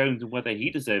Daniel Jones, and whether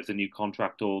he deserves a new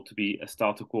contract or to be a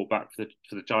starter quarterback for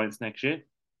the Giants next year?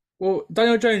 Well,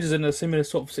 Daniel Jones is in a similar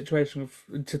sort of situation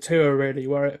to Tua, really,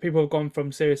 where people have gone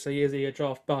from seriously is he a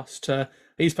draft bust to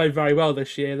he's played very well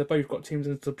this year. They've both got teams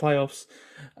into the playoffs,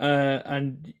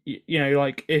 and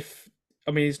like if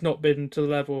I mean he's not been to the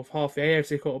level of half the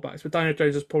AFC quarterbacks, but Daniel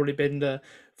Jones has probably been the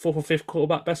fourth or fifth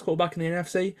best quarterback in the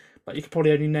NFC. But you could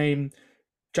probably only name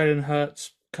Jalen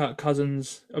Hurts, Kirk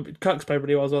Cousins. I mean, Kirk's played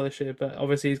really well this year, but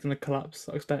obviously he's going to collapse.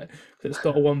 I expect because it's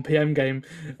not a 1 p.m. game,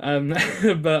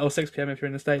 but or 6 p.m. if you're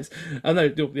in the States. I know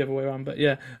the other way around, but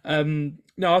yeah.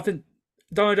 No, I think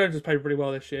Daniel Jones has played really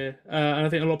well this year, and I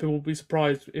think a lot of people will be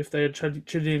surprised if they are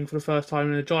tuning in for the first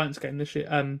time in a Giants game this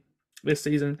year, this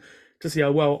season, to see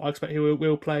how well. I expect he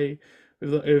will play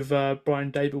with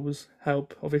Brian Daboll's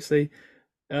help, obviously,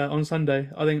 on Sunday.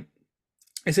 I think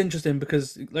it's interesting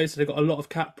because, like I said, they've got a lot of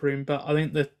cap room, but I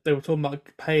think that they were talking about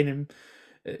paying him.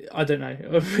 I don't know.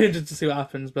 It'll be interesting to see what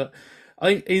happens, but I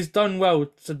think he's done well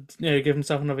to give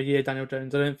himself another year. Daniel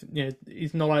Jones. I don't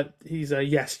he's not like he's a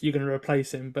yes, you're going to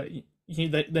replace him, but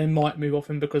they might move off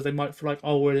him because they might feel like,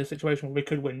 oh, we're in a situation where we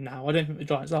could win now. I don't think the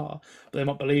Giants are, but they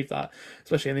might believe that,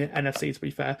 especially in the NFC, to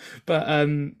be fair. But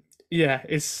yeah,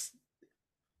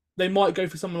 they might go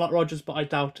for someone like Rodgers, but I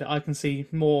doubt it. I can see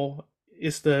more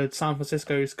it's the San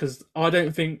Francisco's because I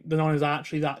don't think the Niners are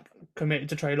actually that committed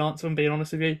to Trey Lance. If I'm being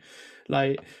honest with you,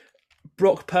 like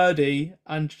Brock Purdy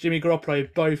and Jimmy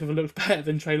Garoppolo both have looked better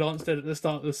than Trey Lance did at the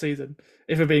start of the season.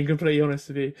 If I'm being completely honest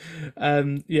with you,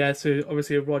 yeah. So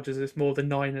obviously with Rodgers, it's more the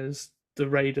Niners, the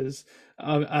Raiders,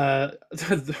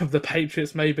 the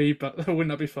Patriots maybe, but wouldn't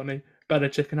that be funny?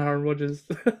 Belichick and Aaron Rodgers.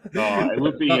 Oh, it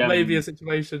would be. That may be a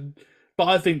situation, but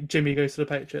I think Jimmy goes to the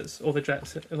Patriots or the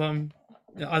Jets.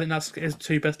 I think that's his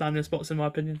two best landing spots in my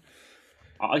opinion.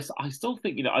 I still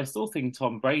think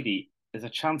Tom Brady there's a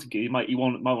chance he might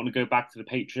want to go back to the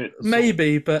Patriots and sort of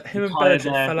Maybe, but him and retire Belichick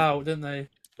there. fell out, didn't they?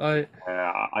 Like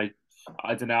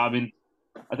I don't know. I mean,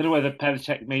 I don't know whether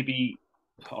Belichick may be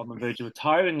on the verge of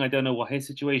retiring. I don't know what his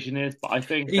situation is, but I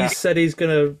think he that said he's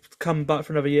gonna come back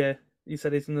for another year. He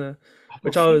said he's gonna,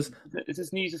 which I before, was. is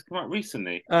this news just come out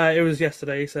recently? It was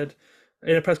yesterday. He said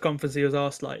in a press conference he was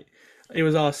asked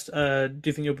do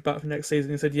you think you'll be back for next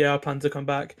season? He said, yeah, I plan to come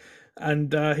back,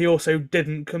 and he also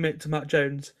didn't commit to Matt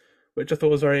Jones, which I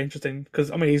thought was very interesting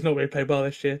because I mean he's not really played well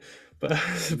this year, but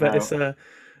but it's No.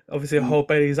 obviously a whole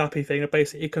Bailey Zappi thing that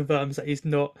basically confirms that he's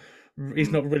not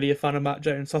really a fan of Matt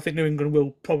Jones. So I think New England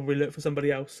will probably look for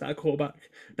somebody else at a quarterback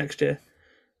next year.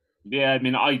 Yeah, I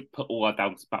mean, I put all that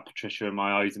down to Matt Patricia in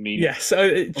my eyes. I mean, Yes, true.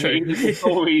 it's the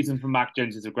sole reason for Mac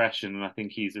Jones's aggression, and I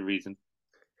think he's the reason.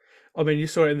 I mean, you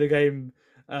saw it in the game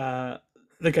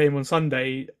on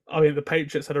Sunday. I mean, the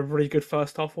Patriots had a really good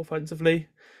first half offensively.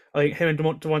 I think him and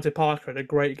Devontae Parker had a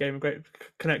great game, a great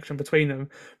connection between them.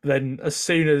 But then, as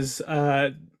soon as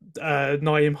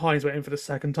Naeem Hines went in for the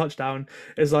second touchdown,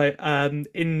 it's like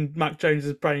in Mac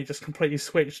Jones's brain, he just completely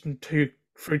switched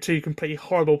through two completely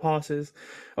horrible passes.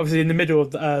 Obviously, in the middle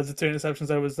of the two interceptions,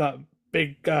 there was that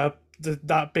big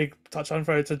that big touchdown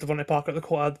throw to Devontae Parker at the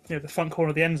corner, the front corner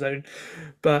of the end zone.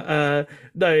 But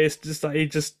no, it's just like he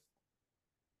just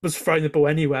was throwing the ball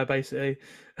anywhere basically.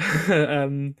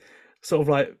 Sort of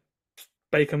like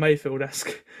Baker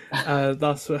Mayfield-esque.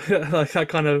 That's like that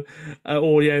kind of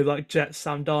audio, like Jets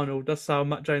Sam Darnold. That's how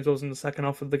Matt Jones was in the second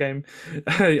half of the game,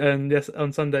 and yes,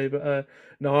 on Sunday. But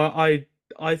no,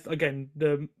 again,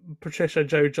 the Patricia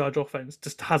Joe Judge offense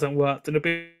just hasn't worked, and it'll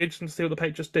be interesting to see what the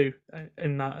Patriots do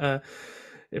in that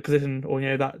position, or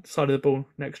that side of the ball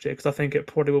next year, because I think it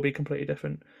probably will be completely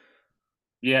different.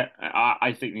 Yeah,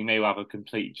 I think they may have a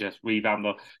complete just revamp.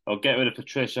 They'll get rid of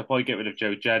Patricia, probably get rid of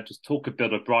Joe Judge, just talk of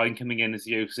Bill O'Brien coming in as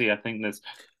the OC. I think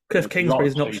Cliff there's a lot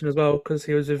Kingsbury's of an change. option as well because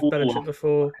he was with All Belichick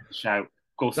before. to shout.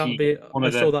 Of course, That would he be. one I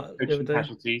of the saw that the other coaching day.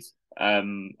 casualties.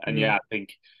 And Mm, yeah,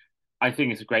 I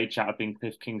think it's a great chat. I think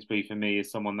Cliff Kingsbury for me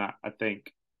is someone that I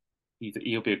think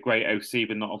he'll be a great OC,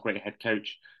 but not a great head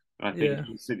coach. And I think yeah,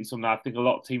 he's certainly something that I think a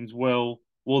lot of teams will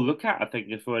look at. I think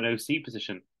for an OC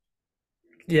position.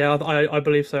 yeah, I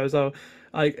believe so as well.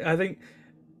 I think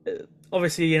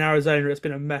obviously in Arizona it's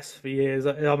been a mess for years.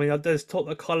 I mean, there's talk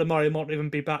that Kyler Murray might even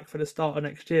be back for the start of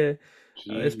next year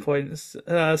at this Gee. point.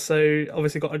 So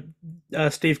obviously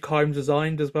got Steve Keim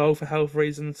resigned as well for health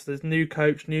reasons. There's new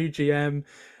coach, new GM.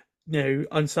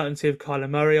 Uncertainty of Kyler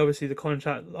Murray. Obviously, the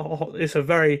contract. It's a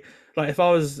very like if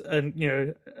I was a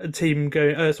team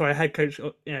going, sorry, a head coach,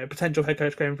 potential head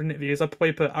coach going for interviews, I'd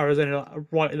probably put Arizona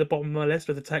right at the bottom of my list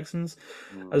with the Texans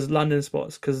Mm. as landing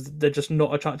spots because they're just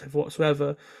not attractive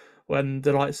whatsoever. When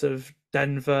the likes of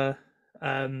Denver,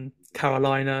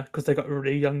 Carolina, because they got a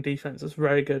really young defense that's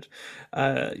very good.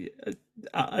 Uh,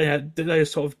 yeah,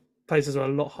 those sort of places are a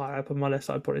lot higher up on my list,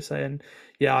 I'd probably say. And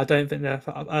yeah, I don't think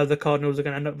the Cardinals are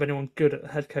going to end up with anyone good at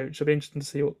head coach. It'll be interesting to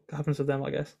see what happens with them,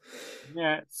 I guess.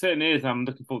 Yeah, it certainly is. I'm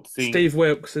looking forward to seeing. Steve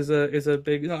Wilkes is a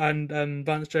big, and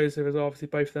Vance Joseph as well. Obviously,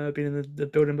 both of them have been in the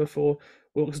building before.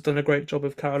 Wilkes has done a great job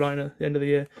with Carolina at the end of the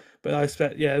year, but I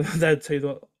expect they're two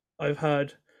that I've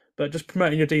heard. But just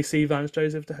promoting your DC Vance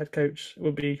Joseph to head coach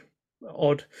would be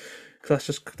odd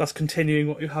because that's continuing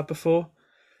what you had before.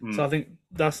 So Mm. I think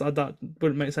that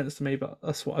wouldn't make sense to me, but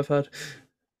that's what I've heard.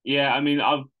 Yeah, I mean,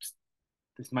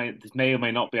 this may or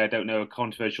may not be, I don't know, a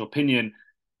controversial opinion,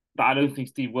 but I don't think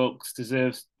Steve Wilkes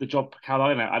deserves the job for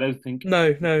Carolina. I don't think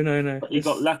No, no, no, no. he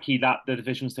got It's lucky that the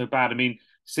division was so bad. I mean,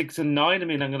 6-9. I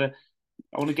mean, I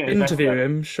want to get interview invested.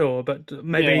 him, sure, but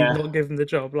maybe Yeah, not give him the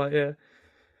job. Like, yeah,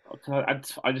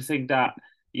 I just think that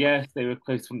yes, they were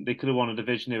close. They could have won a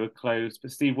division. They were close,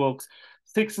 but Steve Wilkes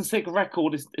 6-6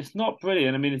 record is it's not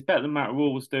brilliant. I mean, it's better than Matt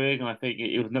Rule was doing, and I think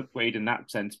it was an upgrade in that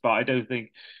sense. But I don't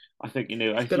think. I think I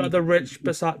it's a bit like see. the Rich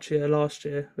Bisaccia last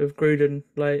year with Gruden.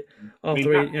 Like I mean,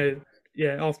 after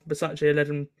after Bisaccia led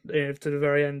him to the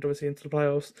very end, obviously into the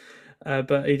playoffs.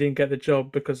 But he didn't get the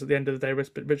job because at the end of the day,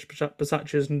 Rich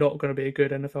Bisaccia is not going to be a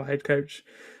good NFL head coach.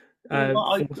 well,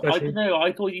 I don't Especially. know.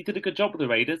 I thought he did a good job with the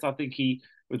Raiders. I think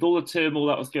with all the turmoil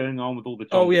that was going on, with all the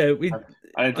Oh John, yeah,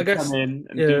 and to I come guess in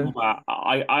and do yeah. all that,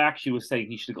 I actually was saying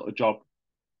he should have got a job.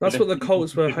 But That's I what the think he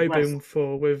Colts were should progress. hoping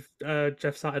for with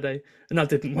Jeff Saturday, and that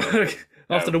didn't work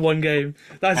after No, the one game.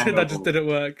 That just terrible. didn't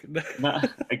work. No,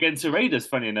 against the Raiders,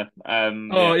 funny enough. Yeah,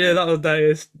 Oh yeah, that was that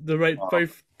is the right oh,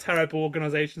 both terrible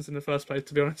organizations in the first place,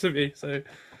 to be honest with you. So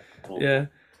awful, yeah,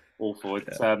 awful. yeah,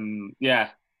 It's yeah.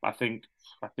 I think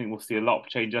I think we'll see a lot of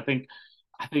change. I think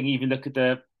even look at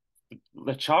the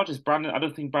Chargers. Brandon, I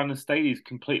don't think Brandon Staley is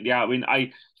completely out. I mean,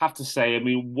 I have to say, I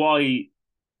mean, why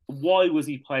was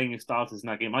he playing his starters in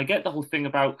that game? I get the whole thing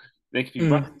about they could be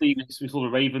mm. rusty. We saw the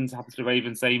Ravens happen to the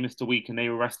Ravens. They missed a week and they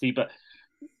were rusty, but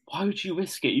why would you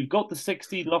risk it? You've got the fifth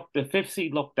seed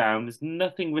lockdown. There's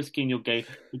nothing risky in your game.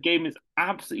 The game is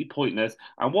absolutely pointless.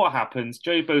 And what happens?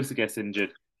 Joey Bosa gets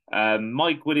injured.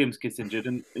 Mike Williams gets injured,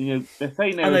 and they're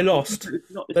saying And there they lost.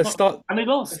 it's They not, start. and they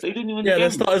lost. They didn't even win the Yeah, their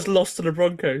game. starters lost to the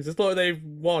Broncos. It's not like they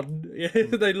won. Yeah,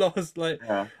 Hmm. they lost. Like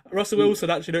Yeah. Russell Wilson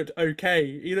actually looked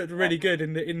okay. He looked really good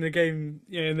in the game.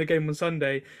 In the game on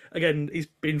Sunday. Again, he's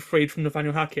been freed from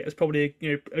Nathaniel Hackett. It's probably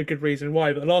a good reason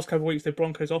why. But the last couple of weeks, the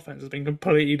Broncos' offense has been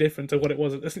completely different to what it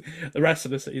was the rest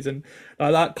of the season.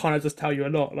 Like that kind of just tell you a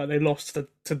lot. Like they lost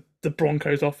to the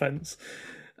Broncos' offense.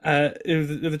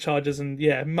 With the Chargers, and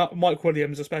yeah, Mike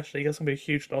Williams especially, that's gonna be a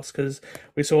huge loss because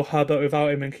we saw Herbert without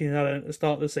him and Keenan Allen at the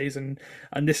start of the season,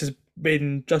 and this has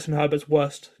been Justin Herbert's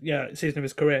worst season of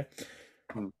his career.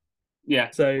 Hmm.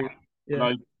 Yeah. So And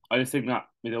yeah, I just think that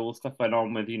with all the stuff went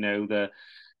on with the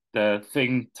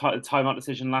timeout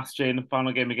decision last year in the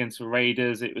final game against the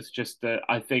Raiders, it was just that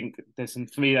I think there's some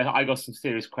for me. I got some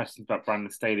serious questions about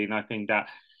Brandon Staley, and I think that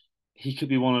he could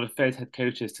be one of the first head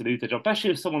coaches to lose the job,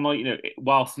 especially with someone like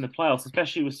whilst in the playoffs,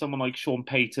 especially with someone like Sean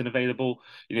Payton available.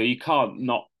 You can't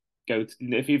not go to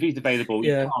if he's available,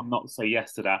 you yeah. can't not say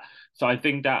yes to that. So I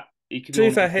think that he could be To be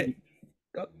one. fair,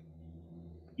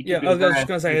 He yeah, could be I the was just best.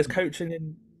 gonna say his coaching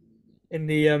in. in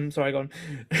the sorry, go on.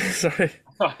 Sorry.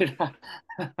 Sorry.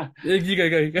 You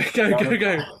go.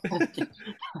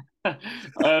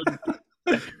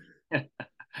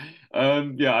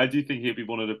 um, yeah, I do think he'll be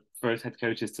one of the first head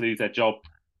coaches to lose their job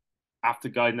after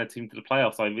guiding their team to the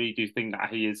playoffs. I really do think that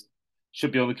he is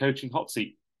should be on the coaching hot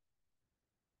seat.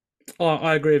 Oh,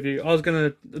 I agree with you. I was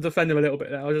gonna defend him a little bit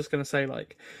there. I was just gonna say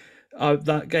like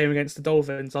that game against the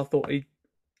Dolphins, I thought he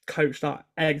coached that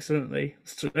excellently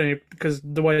because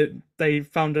the way they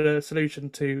found a solution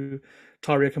to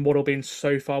Tyreek and Waddle being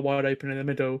so far wide open in the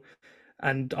middle,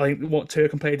 and I think what Tua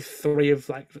completed 3 of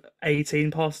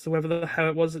 18 passes, or whatever the hell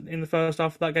it was in the first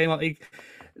half of that game.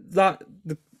 That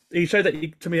he showed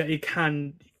that to me that he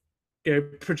can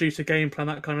produce a game plan,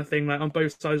 that kind of thing, like on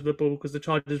both sides of the ball, because the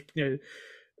Chargers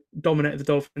dominated the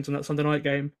Dolphins on that Sunday night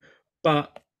game.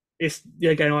 But it's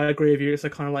yeah, again, I agree with you. It's a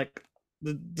kind of like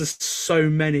there's so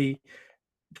many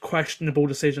questionable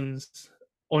decisions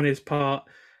on his part,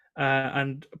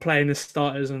 and playing the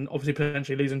starters, and obviously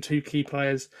potentially losing 2 key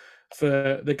players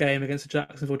for the game against the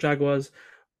Jacksonville Jaguars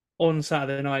on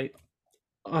Saturday night.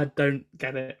 I don't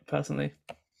get it personally.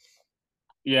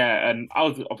 Yeah, and I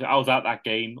was at that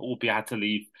game, albeit I had to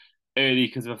leave early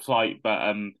because of a flight,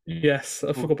 but Yes,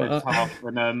 I forgot first about that. half.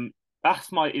 And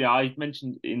that's my I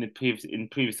mentioned in the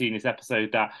previously in this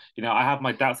episode that I have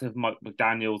my doubts of Mike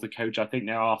McDaniel, the coach. I think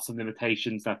there are some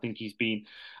limitations. I think he's been,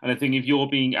 and I think if you're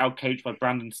being outcoached by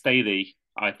Brandon Staley,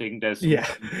 I think there's some Yeah.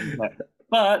 questions there.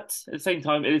 But at the same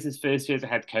time, it is his first year as a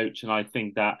head coach, and I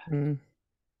think that Mm.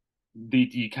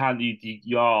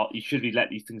 you should be let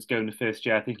these things go in the first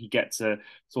year. I think he gets a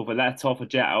sort of a let off a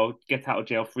jail get out of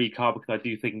jail free card because I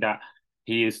do think that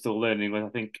he is still learning. But I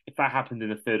think if that happened in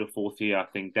the third or fourth year, I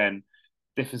think then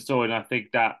different story. And I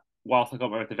think that whilst I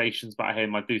got my reservations about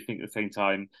him, I do think at the same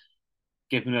time,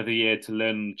 give him another year to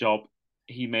learn the job,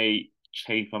 he may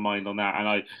change my mind on that.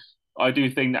 And I do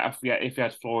think that if we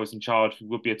had Flores in charge, we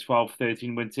would be a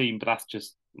 12-13 win team, but that's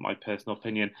just my personal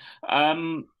opinion.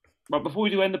 But before we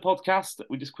do end the podcast,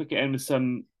 we just quickly end with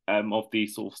some of the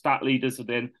sort of stat leaders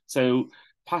within. So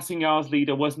passing yards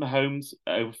leader was Mahomes,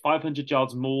 over 500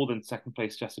 yards more than second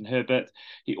place Justin Herbert.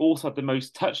 He also had the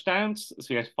most touchdowns, so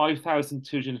he had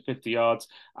 5,250 yards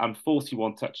and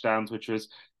 41 touchdowns, which was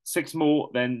 6 more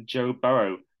than Joe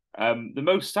Burrow. The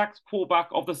most sacked quarterback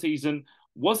of the season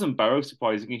wasn't Burrow,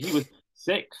 surprisingly. He was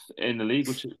sixth in the league,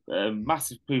 which is a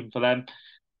massive improvement for them.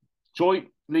 Joint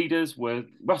leaders were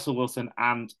Russell Wilson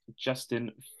and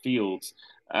Justin Fields.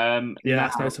 Yeah, Now,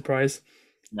 that's no surprise.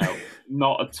 no,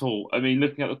 not at all. I mean,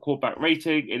 looking at the quarterback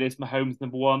rating, it is Mahomes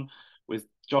number one, with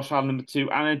Josh Allen number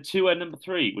two, and then Tua number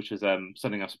three, which is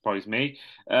something that surprised me.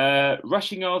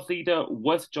 Rushing yards leader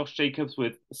was Josh Jacobs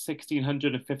with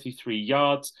 1,653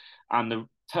 yards, and the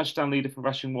touchdown leader for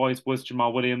rushing wise was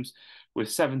Jamal Williams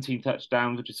with 17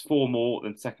 touchdowns, which is 4 more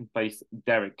than second place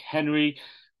Derrick Henry.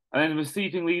 And then the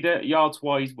receiving leader, yards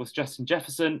wise, was Justin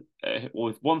Jefferson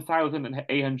with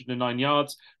 1,809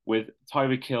 yards, with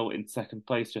Tyreek Hill in second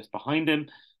place just behind him.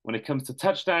 When it comes to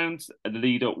touchdowns, the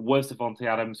leader was Devontae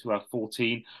Adams, who had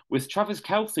 14, with Travis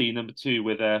Kelce number two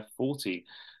with 14.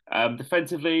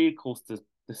 Defensively, of course, the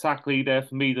sack leader,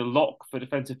 for me, the lock for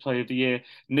Defensive Player of the Year,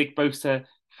 Nick Bosa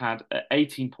had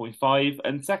 18.5.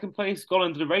 And second place, gone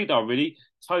under the radar, really,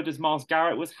 tied as Myles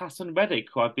Garrett, was Hassan Reddick,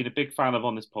 who I've been a big fan of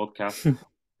on this podcast.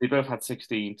 They both had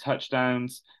 16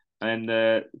 touchdowns. And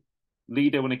the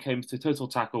leader when it came to total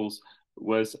tackles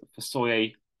was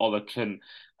Fasoye Olakun.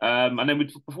 And then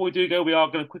before we do go, we are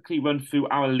going to quickly run through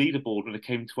our leaderboard when it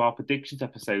came to our predictions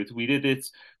episodes. We did it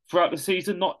throughout the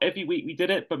season. Not every week we did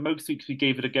it, but most weeks we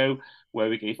gave it a go, where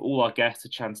we gave all our guests a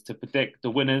chance to predict the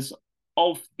winners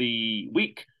of the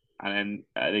week. And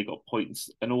then they got points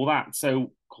and all that.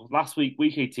 So last week,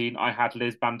 week 18, I had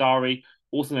Liz Bandari,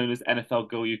 also known as NFL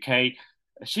Girl UK.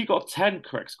 She got 10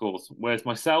 correct scores, whereas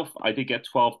myself, I did get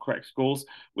 12 correct scores,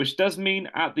 which does mean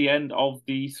at the end of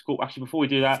the score, actually, before we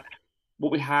do that,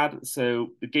 what we had, so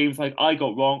the games like I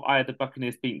got wrong, I had the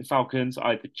Buccaneers beating the Falcons,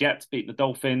 I had the Jets beating the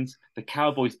Dolphins, the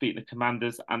Cowboys beating the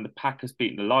Commanders, and the Packers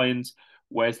beating the Lions,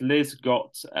 whereas Liz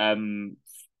got 6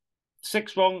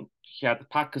 wrong. She had the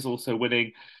Packers also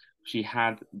winning. She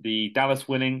had the Dallas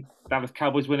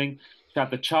Cowboys winning. She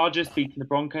had the Chargers beating the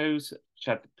Broncos.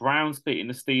 She had the Browns beating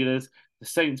the Steelers, the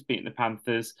Saints beating the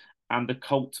Panthers, and the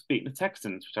Colts beating the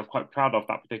Texans, which I'm quite proud of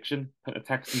that prediction. Put the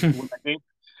Texans to win that game.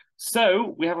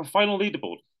 So we have a final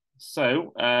leaderboard.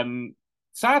 So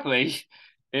sadly,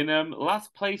 in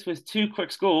last place with 2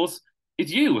 quick scores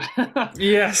is you.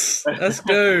 Yes, let's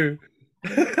go.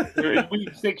 So in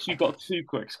week 6, you got 2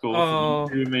 correct scores.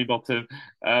 So you Oh, remain bottom.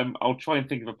 I'll try and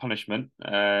think of a punishment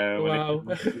when it wow.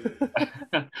 comes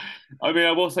to. I mean,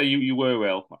 I will say you were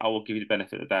well. I will give you the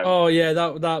benefit of the doubt. Oh yeah,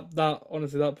 that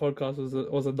honestly, that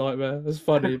podcast was a nightmare. It was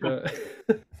funny, but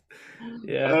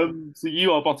yeah. So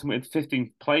you are bottom in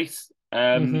 15th place.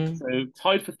 Hmm. So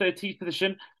tied for 13th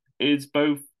position is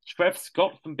both Trev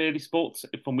Scott from Beardy Sports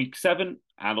from week 7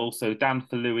 and also Dan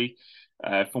for Louis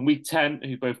from week 10,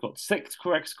 who both got 6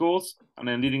 correct scores. And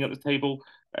then leading up the table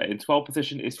in 12th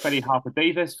position is Freddie Harper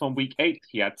Davis from week 8.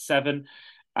 He had 7.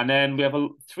 And then we have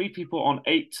 3 people on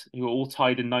 8 who are all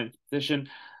tied in 9th position.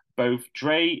 Both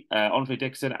Andre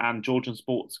Dixon, and Georgian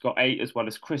Sports got 8, as well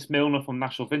as Chris Milner from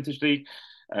National Vintage League.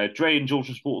 Dre and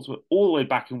Georgian Sports were all the way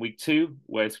back in week 2,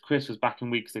 whereas Chris was back in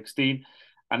week 16.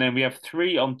 And then we have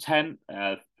 3 on 10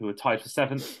 who are tied for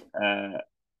 7th.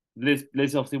 Liz,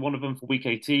 obviously one of them for week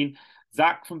 18.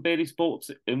 Zach from Beardy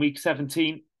Sports in week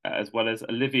 17, as well as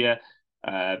Olivia,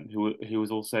 who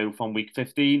was also from week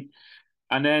 15.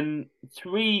 And then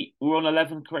 3 were on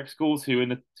 11 correct scores who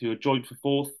are joined for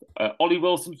 4th. Ollie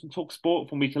Wilson from Talk Sport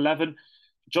from week 11.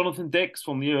 Jonathan Dix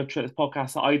from the Euro Trips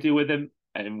podcast that I do with him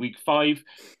in week 5.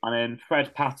 And then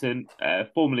Fred Patton,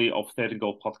 formerly of Third and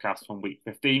Goal podcast from week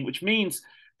 15, which means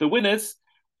the winners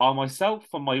are myself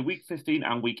from my week 15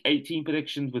 and week 18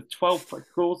 predictions with 12 correct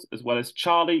scores, as well as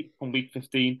Charlie from week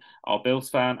 15, our Bills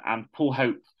fan, and Paul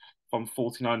Hope from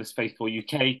 49ers Faithful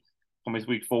UK from his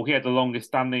week 4. He had the longest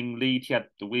standing lead. He had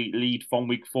the lead from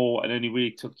week 4 and only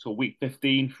really took till week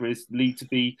 15 for his lead to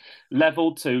be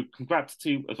leveled. So congrats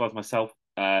to, as well as myself,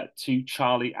 to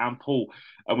Charlie and Paul.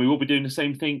 And we will be doing the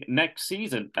same thing next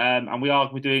season. And we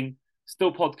are doing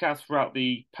still podcasts throughout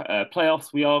the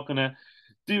playoffs. We are going to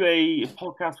do a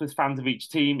podcast with fans of each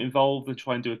team involved and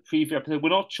try and do a preview episode. We're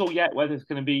not sure yet whether it's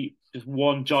going to be just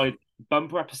one giant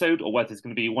bumper episode or whether it's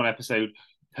going to be one episode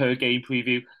per game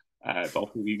preview.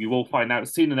 But we will find out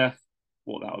soon enough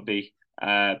what that would be.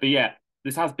 But yeah,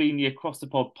 this has been the Across the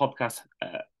Pod podcast,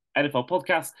 NFL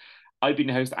podcast. I've been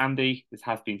your host, Andy. This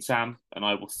has been Sam, and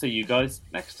I will see you guys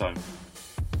next time.